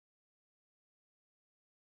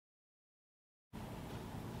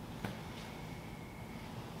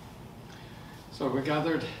So we're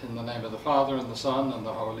gathered in the name of the Father, and the Son, and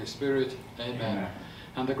the Holy Spirit. Amen. Amen.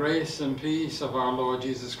 And the grace and peace of our Lord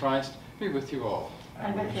Jesus Christ be with you all.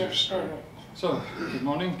 And with your spirit. So, good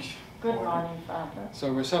morning. Good morning, Father.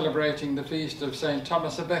 So we're celebrating the feast of St.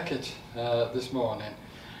 Thomas A Becket this morning.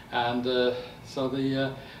 And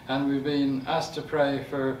and we've been asked to pray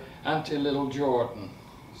for Auntie Little Jordan.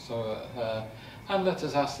 So, and let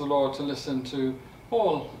us ask the Lord to listen to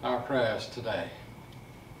all our prayers today.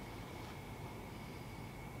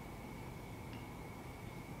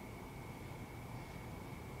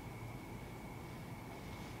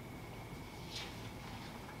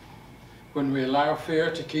 When we allow fear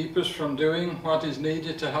to keep us from doing what is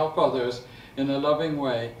needed to help others in a loving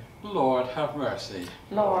way, Lord, have mercy.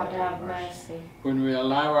 Lord, have mercy. When we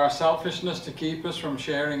allow our selfishness to keep us from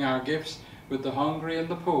sharing our gifts with the hungry and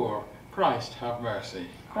the poor, Christ, have mercy.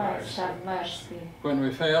 Christ, have mercy. When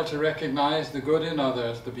we fail to recognize the good in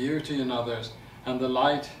others, the beauty in others, and the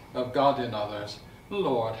light of God in others,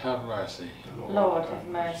 Lord, have mercy. Lord, have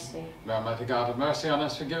mercy. May Almighty God have mercy on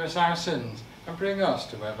us, forgive us our sins, and bring us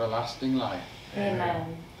to everlasting life.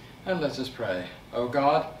 Amen. And let us pray. O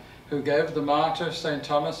God, who gave the martyr St.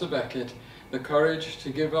 Thomas A Becket the courage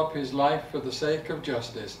to give up his life for the sake of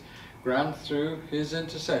justice, grant through his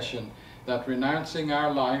intercession that, renouncing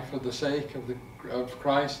our life for the sake of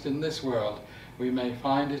Christ in this world, we may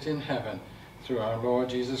find it in heaven, through our Lord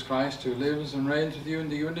Jesus Christ, who lives and reigns with you in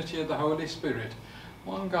the unity of the Holy Spirit,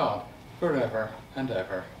 one God, forever and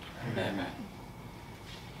ever. Amen.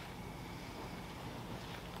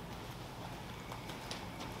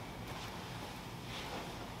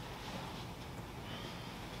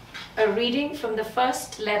 A reading from the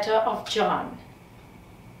first letter of John.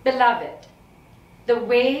 Beloved, the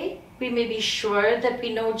way we may be sure that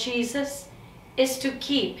we know Jesus is to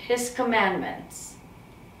keep his commandments.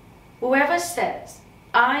 Whoever says,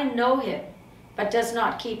 I know him, but does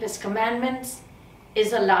not keep his commandments,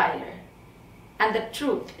 is a liar, and the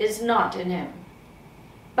truth is not in him.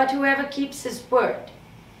 But whoever keeps his word,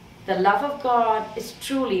 the love of God is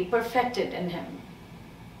truly perfected in him.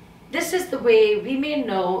 This is the way we may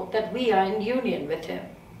know that we are in union with him.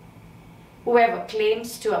 Whoever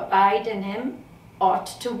claims to abide in him ought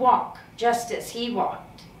to walk just as he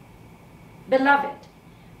walked. Beloved,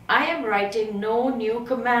 I am writing no new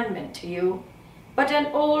commandment to you, but an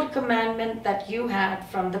old commandment that you had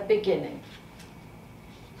from the beginning.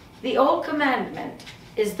 The old commandment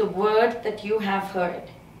is the word that you have heard,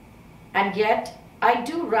 and yet I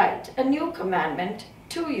do write a new commandment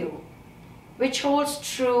to you, which holds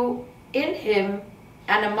true in him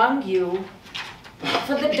and among you,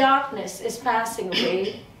 for the darkness is passing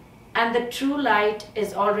away, and the true light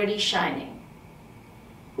is already shining.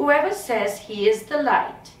 Whoever says he is the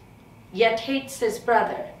light, yet hates his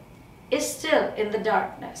brother, is still in the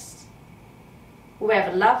darkness.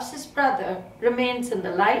 Whoever loves his brother remains in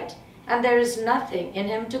the light, and there is nothing in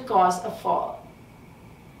him to cause a fall.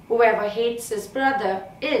 Whoever hates his brother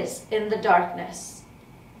is in the darkness.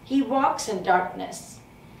 He walks in darkness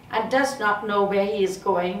and does not know where he is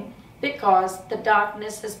going, because the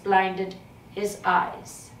darkness has blinded his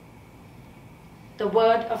eyes. The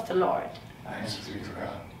word of the Lord. Thanks be to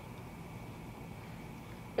God.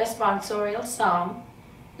 Responsorial Psalm.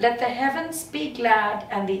 Let the heavens be glad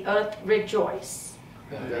and the earth rejoice.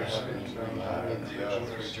 Let the heavens be glad and the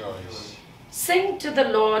earth rejoice. Sing to the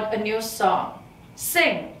Lord a new song.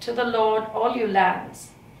 Sing to the Lord, all you lands.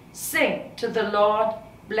 Sing to the Lord,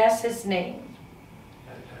 bless his name.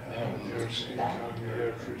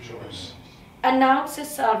 Announce his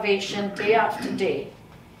salvation day after day.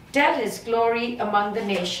 Tell his glory among the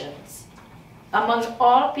nations, among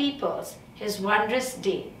all peoples, his wondrous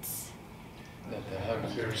deeds. Let the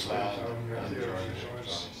heavens be glad and the earth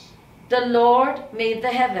rejoice. The Lord made the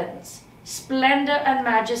heavens. Splendor and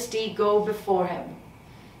majesty go before him.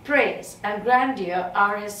 Praise and grandeur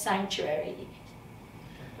are his sanctuary.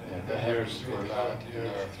 Let the heavens be glad and the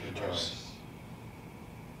earth rejoice.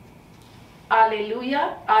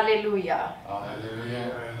 Alleluia, alleluia.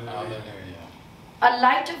 Alleluia, alleluia. A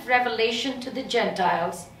light of revelation to the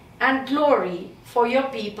Gentiles and glory for your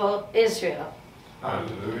people Israel.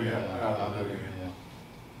 Alleluia, alleluia.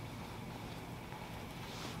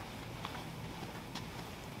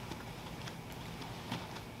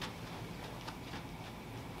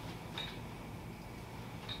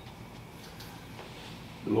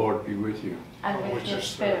 The Lord be with you. And with your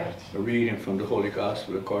spirit. A reading from the Holy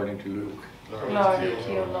Gospel according to Luke. Glory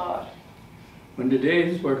to you, Lord. When the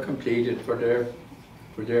days were completed for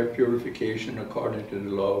their purification according to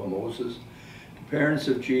the law of Moses, the parents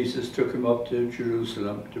of Jesus took him up to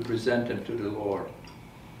Jerusalem to present him to the Lord,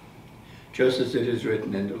 just as it is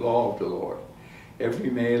written in the law of the Lord.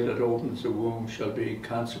 Every male that opens the womb shall be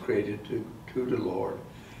consecrated to the Lord,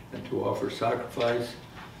 and to offer sacrifice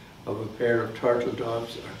of a pair of turtle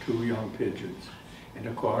doves or 2 young pigeons, in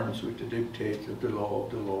accordance with the dictates of the law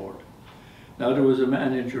of the Lord. Now there was a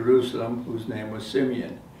man in Jerusalem whose name was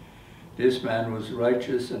Simeon. This man was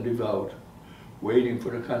righteous and devout, waiting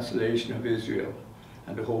for the consolation of Israel,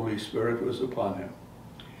 and the Holy Spirit was upon him.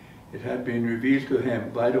 It had been revealed to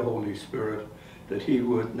him by the Holy Spirit that he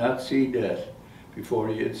would not see death before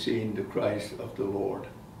he had seen the Christ of the Lord.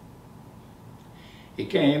 He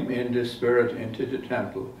came in the Spirit into the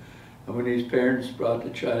temple, and when his parents brought the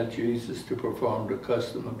child Jesus to perform the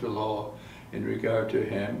custom of the law in regard to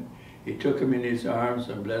him, he took him in his arms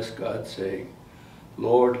and blessed God, saying,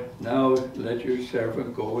 Lord, now let your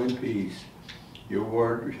servant go in peace. Your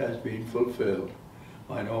word has been fulfilled.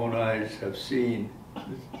 Mine own eyes have seen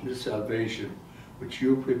the salvation which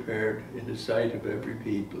you prepared in the sight of every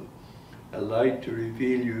people, a light to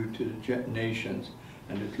reveal you to the nations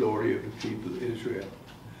and the glory of the people of Israel.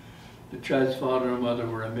 The child's father and mother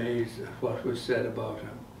were amazed at what was said about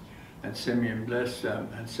him. And Simeon blessed them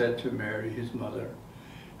and said to Mary, his mother,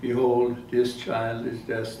 Behold, this child is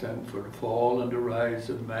destined for the fall and the rise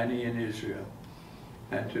of many in Israel,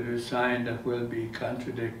 and to the sign that will be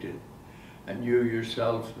contradicted, and you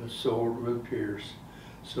yourself a sword will pierce,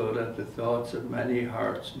 so that the thoughts of many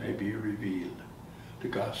hearts may be revealed. The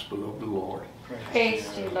Gospel of the Lord. Praise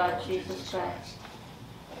to you, Lord Jesus Christ.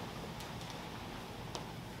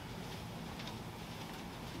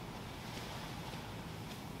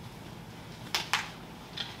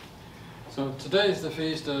 So today is the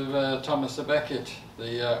feast of Thomas A Becket,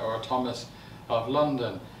 or Thomas of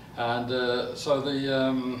London, and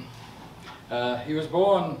he was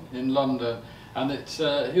born in London, and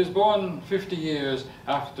he was born 50 years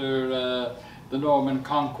after the Norman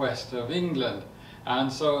conquest of England,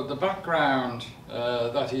 and so the background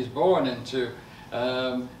that he's born into,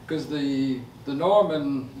 because the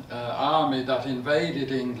Norman army that invaded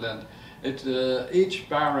England, each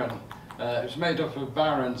baron. It was made up of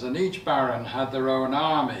barons, and each baron had their own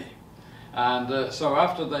army. And so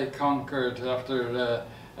after they conquered, after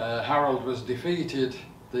Harold was defeated,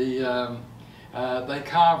 they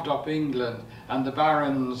carved up England, and the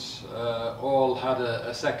barons all had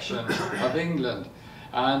a section of England.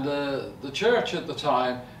 And the church at the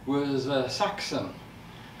time was Saxon,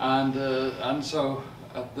 and so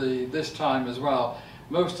at this time as well,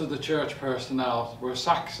 most of the church personnel were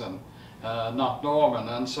Saxon. Not Norman,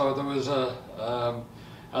 and so there was a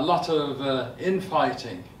lot of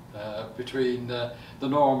infighting between the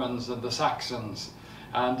Normans and the Saxons,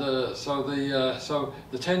 and so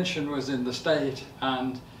the tension was in the state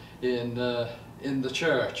and in the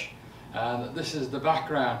church, and this is the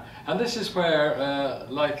background, and this is where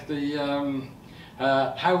like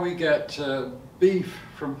how we get beef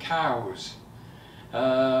from cows,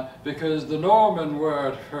 because the Norman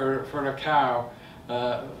word for a cow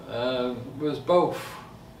was both,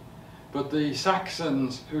 but the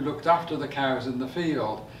Saxons who looked after the cows in the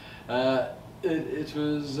field, it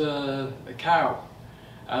was a cow,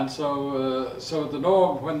 and so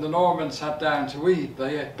when the Normans sat down to eat,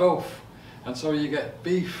 they ate both, and so you get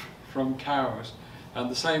beef from cows, and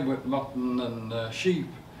the same with mutton and sheep.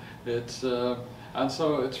 It's and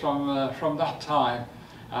so it's from that time,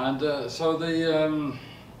 and so the.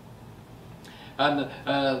 And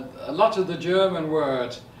a lot of the German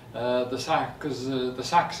words, because the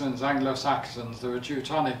Saxons, Anglo-Saxons, they were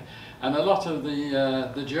Teutonic, and a lot of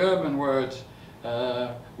the German words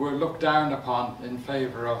were looked down upon in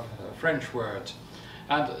favour of French words.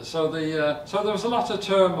 And so so there was a lot of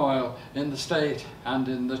turmoil in the state and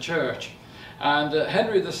in the church. And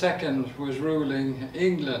Henry II was ruling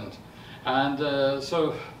England, and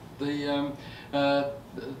so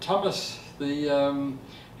Thomas,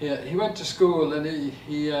 he went to school, and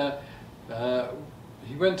he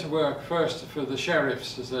went to work first for the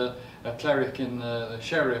sheriffs as a cleric in the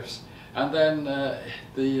sheriffs, and then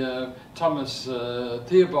Thomas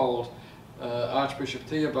Theobald, Archbishop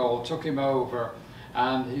Theobald, took him over,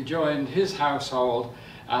 and he joined his household,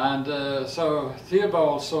 and so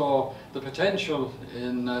Theobald saw the potential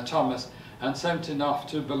in Thomas and sent him off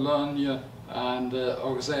to Bologna and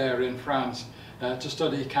Auxerre in France to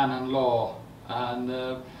study canon law.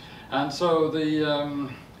 And so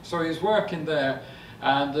so he's working there,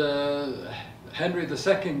 and Henry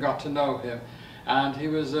II got to know him, and he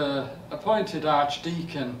was appointed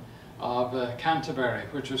Archdeacon of Canterbury,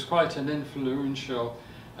 which was quite an influential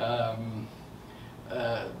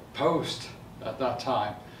post at that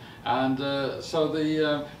time. And so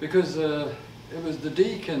because it was the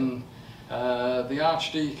deacon, the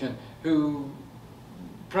Archdeacon, who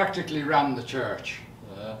practically ran the church.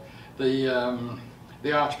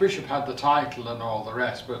 The Archbishop had the title and all the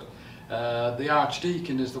rest, but the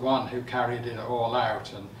Archdeacon is the one who carried it all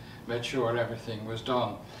out and made sure everything was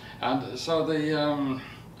done. And so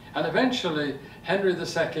and eventually Henry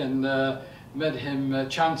II made him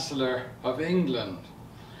Chancellor of England.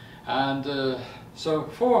 And so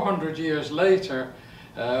 400 years later,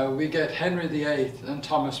 we get Henry VIII and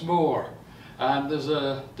Thomas More. And there's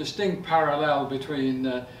a distinct parallel between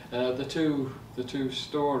the two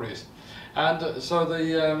stories. And so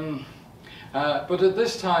but at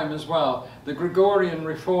this time as well, the Gregorian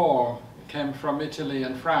reform came from Italy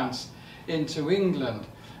and France into England.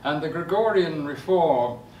 And the Gregorian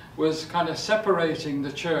reform was kind of separating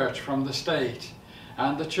the church from the state.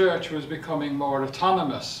 And the church was becoming more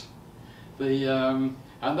autonomous. And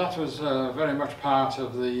that was very much part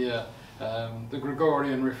of the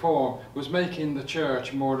Gregorian reform, was making the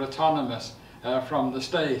church more autonomous from the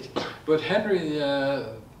state. But Henry,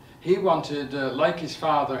 he wanted, like his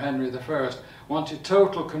father Henry I, wanted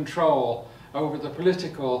total control over the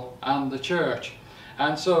political and the church.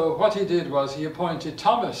 And so what he did was he appointed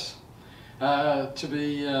Thomas to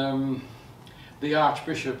be the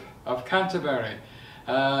Archbishop of Canterbury.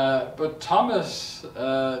 But Thomas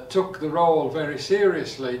took the role very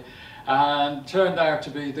seriously and turned out to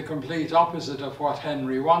be the complete opposite of what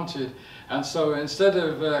Henry wanted. And so instead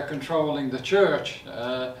of controlling the church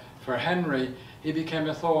for Henry, he became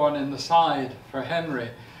a thorn in the side for Henry.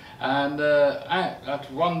 And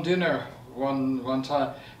at one dinner one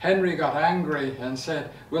time, Henry got angry and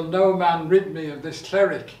said, "Will no man rid me of this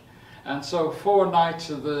cleric?" And so 4 knights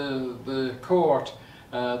of the court,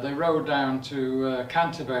 they rode down to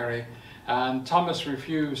Canterbury, and Thomas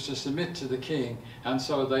refused to submit to the king, and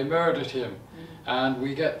so they murdered him. And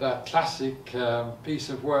we get that classic piece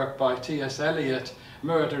of work by T.S. Eliot,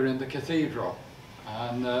 Murder in the Cathedral.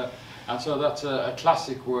 And so that's a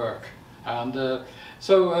classic work. And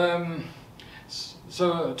so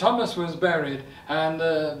Thomas was buried, and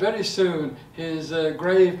very soon his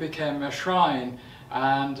grave became a shrine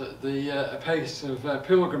and a place of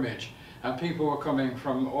pilgrimage. And people were coming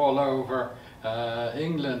from all over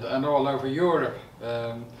England and all over Europe.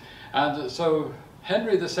 And so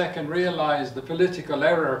Henry II realized the political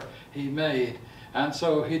error he made, and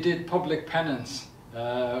so he did public penance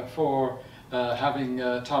for having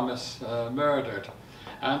Thomas murdered.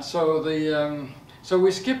 And so so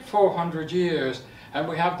we skip 400 years, and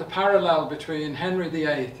we have the parallel between Henry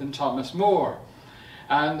VIII and Thomas More.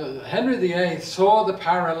 And Henry VIII saw the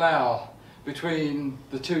parallel between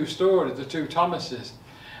the two stories, the two Thomases.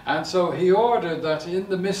 And so he ordered that in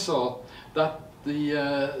the missal that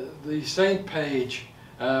the saint page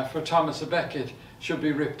for Thomas A Becket should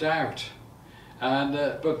be ripped out. And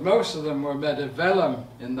but most of them were made of vellum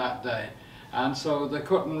in that day, and so they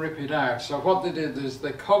couldn't rip it out. So what they did is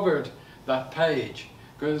they covered that page,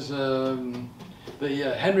 because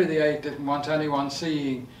Henry VIII didn't want anyone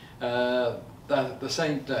seeing the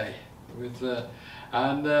saint day.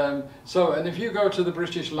 And if you go to the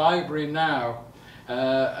British Library now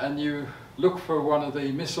and you look for one of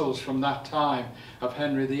the missals from that time of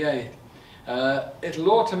Henry VIII,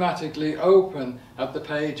 it'll automatically open at the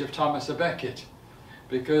page of Thomas A Becket,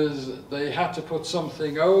 because they had to put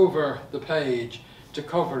something over the page to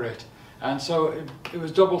cover it, and so it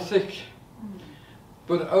was double thick.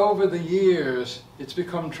 But over the years it's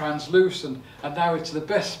become translucent, and now it's the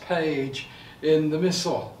best page in the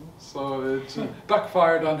missal. So it's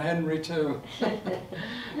backfired on Henry too.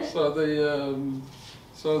 So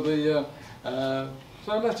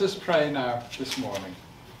let us pray now this morning.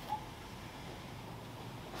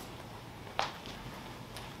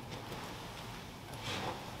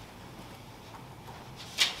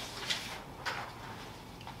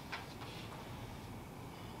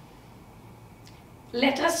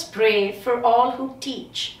 Let us pray for all who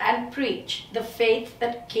teach and preach the faith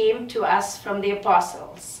that came to us from the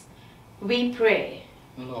apostles. We pray.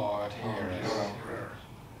 Lord, hear us.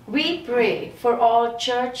 We pray for all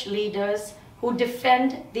church leaders who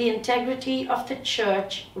defend the integrity of the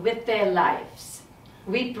church with their lives.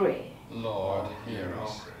 We pray. Lord, hear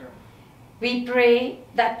us. We pray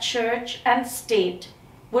that church and state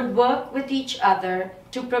would work with each other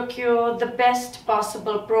to procure the best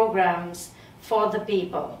possible programs for the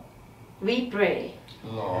people. We pray.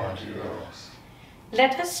 Lord, hear us.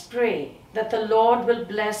 Let us pray that the Lord will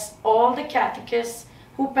bless all the catechists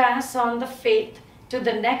who pass on the faith to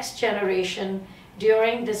the next generation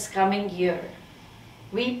during this coming year.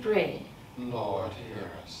 We pray. Lord,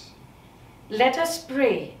 hear us. Let us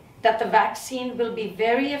pray that the vaccine will be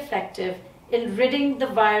very effective in ridding the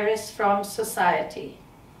virus from society.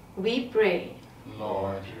 We pray.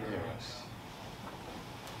 Lord, hear us.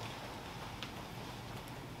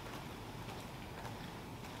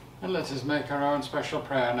 And let us make our own special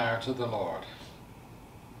prayer now to the Lord.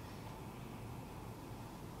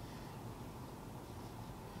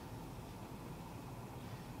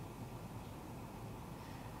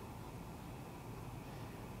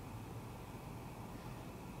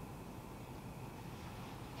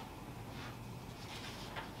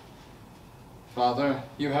 Father,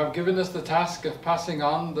 you have given us the task of passing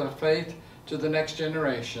on the faith to the next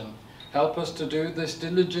generation. Help us to do this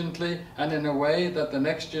diligently and in a way that the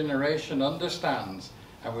next generation understands.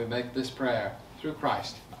 And we make this prayer through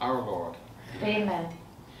Christ our Lord. Amen.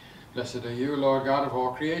 Blessed are you, Lord God of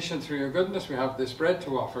all creation. Through your goodness we have this bread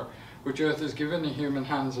to offer, which earth is given and human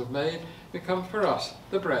hands have made, become for us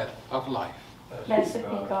the bread of life. Blessed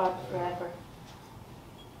be God forever.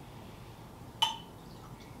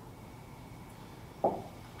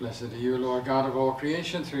 Blessed are you, Lord God of all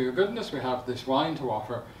creation. Through your goodness we have this wine to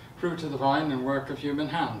offer, fruit of the vine and work of human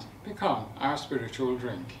hands, become our spiritual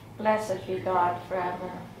drink. Blessed be God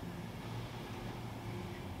forever.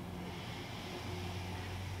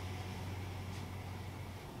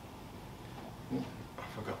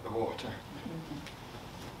 I forgot the water.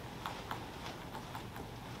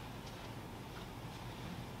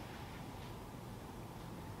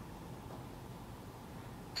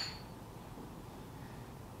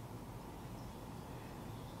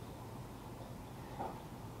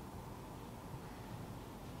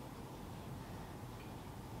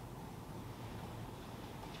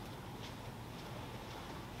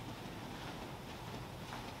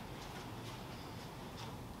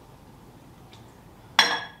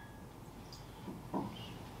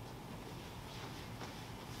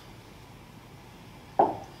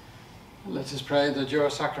 Let us pray that your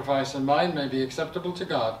sacrifice and mine may be acceptable to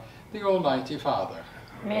God, the Almighty Father.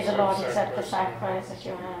 May the Lord accept the sacrifice at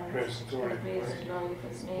your hands, for the praise and glory of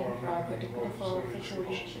his name, for our good and good for his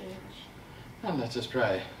holy church. And let us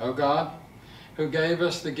pray. O God, who gave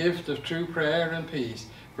us the gift of true prayer and peace,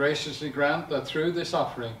 graciously grant that through this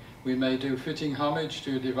offering we may do fitting homage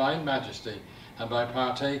to your divine majesty, and by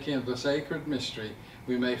partaking of the sacred mystery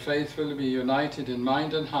we may faithfully be united in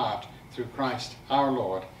mind and heart through Christ our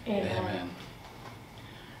Lord. Amen. Amen.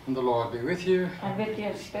 And the Lord be with you. And with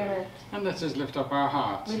your spirit. And let us lift up our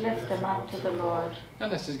hearts. We lift them up to the Lord.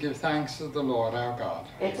 And let us give thanks to the Lord our God.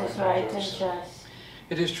 It is right and just.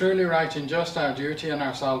 It is truly right and just, our duty and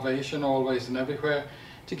our salvation, always and everywhere,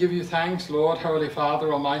 to give you thanks, Lord, Holy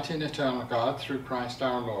Father, Almighty and Eternal God, through Christ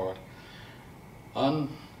our Lord.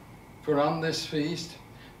 For on this feast,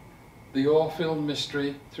 the awe-filled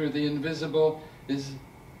mystery, through the invisible, is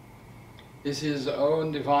his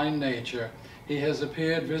own divine nature. He has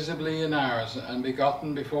appeared visibly in ours and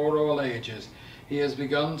begotten before all ages. He has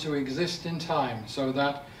begun to exist in time, so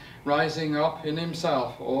that, rising up in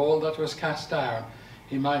himself all that was cast down,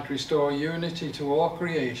 he might restore unity to all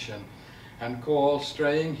creation and call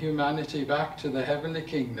straying humanity back to the heavenly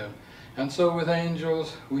kingdom. And so with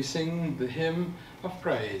angels we sing the hymn of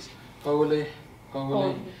praise. Holy,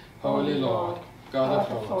 holy, holy Lord, God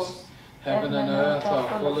of hosts. Heaven and earth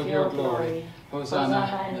are full of your glory.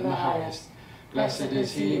 Hosanna in the highest. Blessed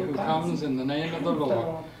is he who comes in the name of the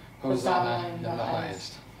Lord. Hosanna in the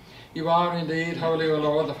highest. You are indeed holy, O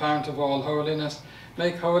Lord, the fount of all holiness.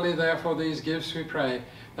 Make holy therefore these gifts, we pray,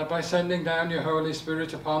 that by sending down your Holy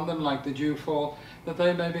Spirit upon them like the dewfall, that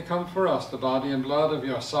they may become for us the body and blood of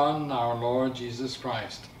your Son, our Lord Jesus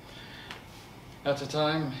Christ. At the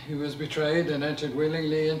time he was betrayed and entered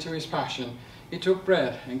willingly into his passion, he took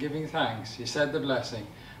bread, and giving thanks, he said the blessing,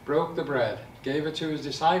 broke the bread, gave it to his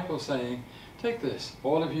disciples, saying, "Take this,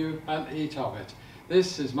 all of you, and eat of it.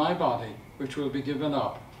 This is my body, which will be given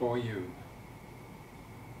up for you."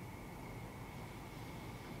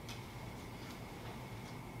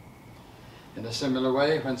 In a similar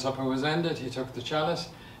way, when supper was ended, he took the chalice.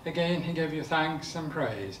 Again he gave you thanks and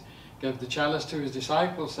praise, gave the chalice to his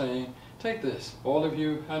disciples, saying, "Take this, all of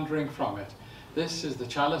you, and drink from it. This is the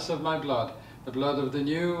chalice of my blood, the blood of the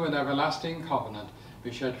new and everlasting covenant,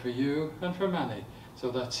 be shed for you and for many,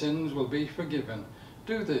 so that sins will be forgiven.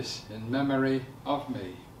 Do this in memory of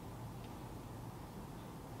me."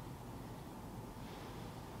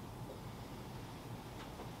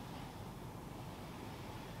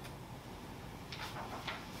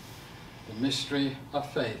 The mystery of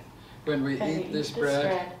faith. When we eat this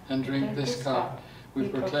bread and drink this cup, we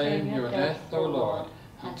proclaim your death, O Lord,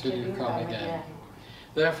 until you come again.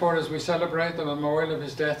 Therefore, as we celebrate the memorial of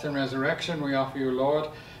his death and resurrection, we offer you, Lord,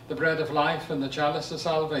 the bread of life and the chalice of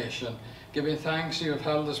salvation, giving thanks you have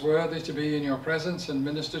held us worthy to be in your presence and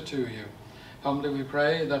minister to you. Humbly we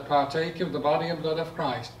pray that partaking of the body and blood of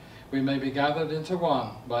Christ, we may be gathered into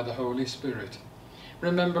one by the Holy Spirit.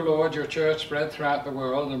 Remember, Lord, your church spread throughout the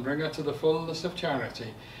world and bring her to the fullness of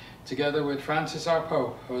charity, together with Francis our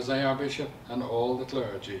Pope, Jose our Bishop, and all the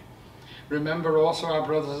clergy. Remember also our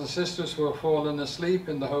brothers and sisters who have fallen asleep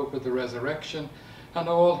in the hope of the resurrection, and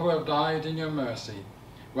all who have died in your mercy.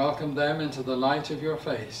 Welcome them into the light of your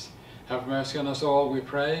face. Have mercy on us all, we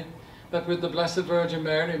pray, that with the Blessed Virgin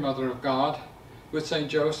Mary, Mother of God, with Saint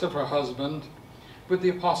Joseph, her husband, with the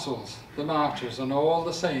apostles, the martyrs, and all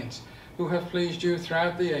the saints who have pleased you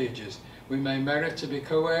throughout the ages, we may merit to be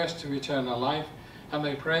co-heirs to eternal life, and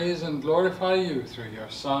may praise and glorify you through your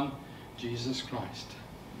Son, Jesus Christ.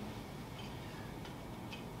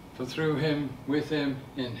 For through him, with him,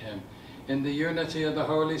 in the unity of the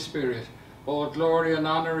Holy Spirit, all glory and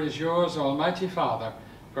honor is yours, Almighty Father,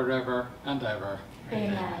 forever and ever.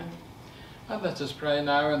 Amen. And let us pray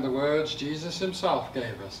now in the words Jesus himself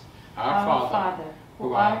gave us. Our Father,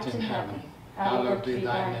 who art in heaven, hallowed be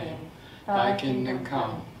thy name. Thy kingdom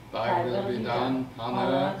come, thy will be done,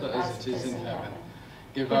 on earth as it is in heaven.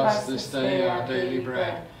 Give us this day our daily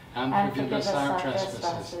bread, and forgive us our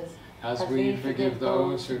trespasses, as we forgive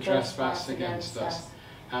those who trespass against us.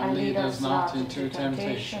 And lead us not into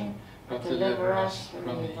temptation, but deliver us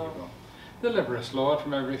from evil. Deliver us, Lord,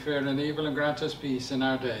 from every fear and evil, and grant us peace in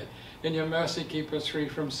our day. In your mercy keep us free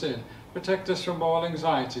from sin. Protect us from all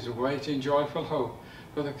anxieties, awaiting joyful hope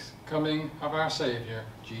for the coming of our Saviour,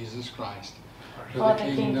 Jesus Christ. For the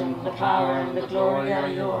kingdom, the power, and the glory are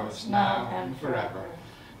yours, now and forever.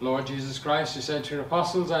 Lord Jesus Christ, you said to your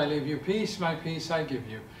apostles, I leave you peace, my peace I give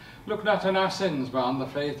you. Look not on our sins, but on the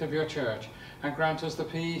faith of your church, and grant us the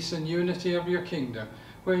peace and unity of your kingdom,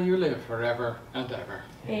 where you live forever and ever.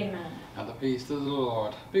 Amen. And the peace of the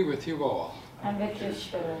Lord be with you all. And with your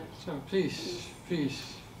spirit. So peace,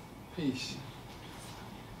 peace, peace.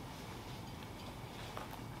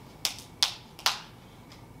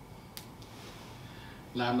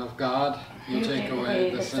 Lamb of God, you take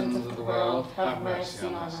away the sins of the world, have mercy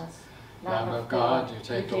on us. Lamb of God, you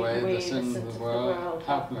take away the sins of the world,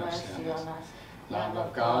 have mercy on us. Lamb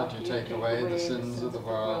of God, you take away the sins of the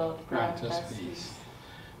world, grant us peace.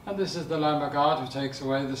 And this is the Lamb of God who takes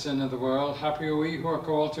away the sin of the world. Happy are we who are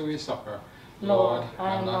called to his supper. Lord,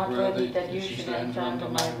 I am not worthy that you should enter under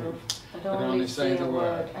my roof, but only say the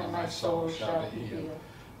word, and my soul shall be healed.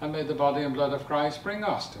 And may the body and blood of Christ bring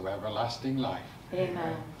us to everlasting life.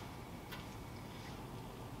 Amen.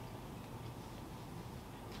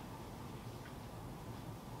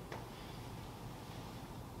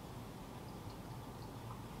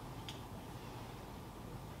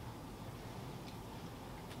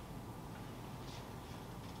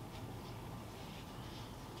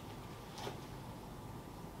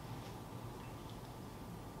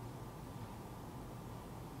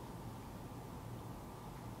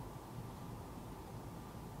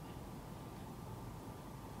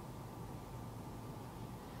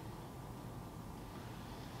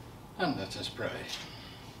 And let us pray.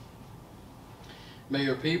 May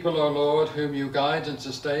your people, O Lord, whom you guide and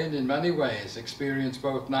sustain in many ways, experience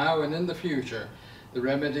both now and in the future the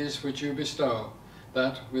remedies which you bestow,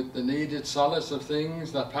 that with the needed solace of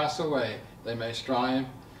things that pass away, they may strive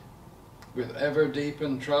with ever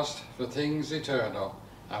deepened trust for things eternal.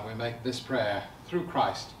 And we make this prayer through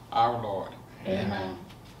Christ our Lord. Amen.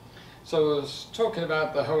 So I was talking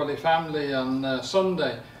about the Holy Family on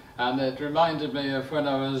Sunday, and it reminded me of when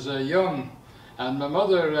I was young, and my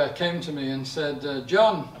mother came to me and said,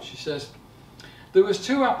 John, she says, there was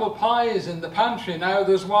 2 apple pies in the pantry, now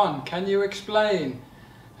there's 1, can you explain?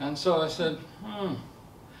 And so I said,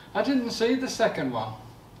 I didn't see the second one.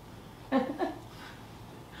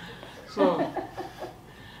 So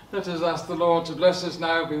let us ask the Lord to bless us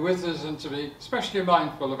now, be with us, and to be especially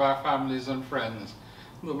mindful of our families and friends.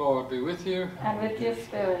 The Lord be with you. And with your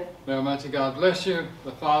spirit. May Almighty God bless you,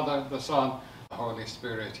 the Father, the Son, the Holy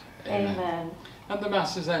Spirit. Amen. Amen. And the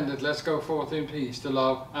Mass is ended. Let's go forth in peace to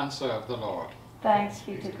love and serve the Lord. Thanks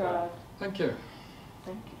be to God. Thank you.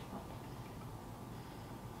 Thank you.